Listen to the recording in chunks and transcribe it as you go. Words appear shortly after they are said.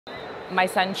My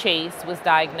son Chase was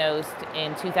diagnosed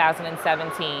in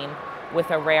 2017 with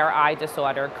a rare eye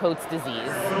disorder, Coates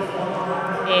disease.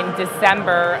 In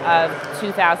December of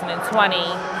 2020,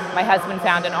 my husband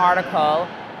found an article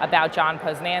about John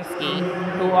Poznanski,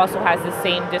 who also has the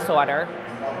same disorder.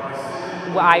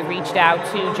 I reached out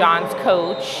to John's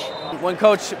coach. When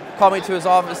Coach called me to his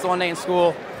office the one day in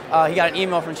school, he got an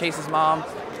email from Chase's mom,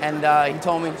 and he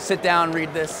told me, sit down,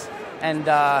 read this. And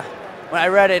when I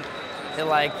read it, it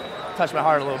like touched my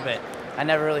heart a little bit. I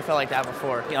never really felt like that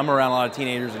before. I'm around a lot of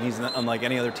teenagers, and he's unlike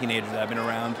any other teenager that I've been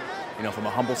around. You know, from a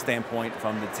humble standpoint,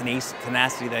 from the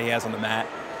tenacity that he has on the mat,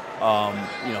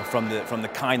 you know, from the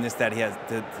kindness that he has,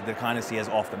 the kindness he has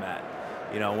off the mat.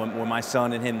 You know, when my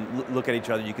son and him look at each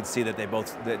other, you can see that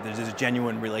there's a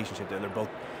genuine relationship there.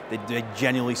 They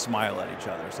genuinely smile at each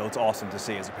other. So it's awesome to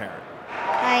see as a parent.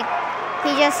 Like,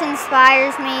 he just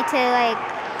inspires me to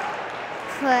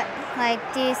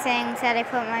do things that I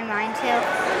put my mind to.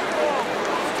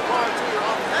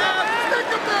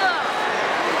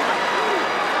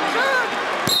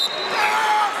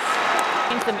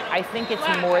 I think it's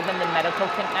more than the medical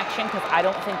connection, because I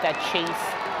don't think that Chase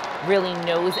really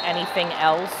knows anything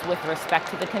else with respect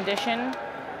to the condition.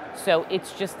 So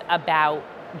it's just about,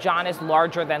 John is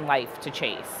larger than life to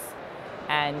Chase.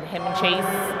 And him and Chase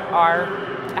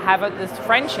have this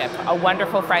friendship, a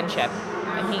wonderful friendship.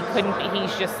 And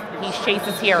he's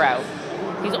Chase's hero.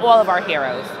 He's all of our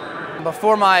heroes.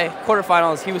 Before my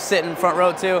quarterfinals, he was sitting front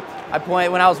row too.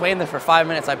 When I was waiting there for 5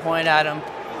 minutes, I pointed at him.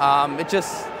 It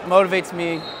just motivates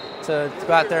me to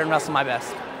go out there and wrestle my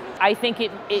best. I think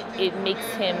it makes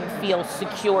him feel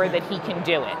secure that he can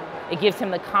do it. It gives him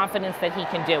the confidence that he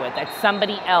can do it, that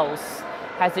somebody else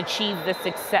has achieved this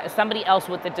success, somebody else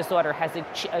with the disorder has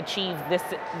achieved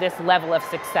this level of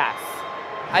success.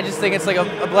 I just think it's like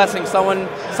a blessing.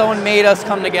 Someone made us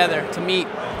come together to meet.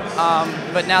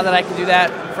 But now that I can do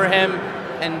that for him,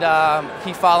 and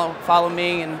he follow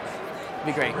me, and it'll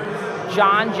be great.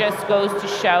 John just goes to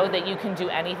show that you can do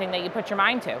anything that you put your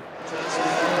mind to.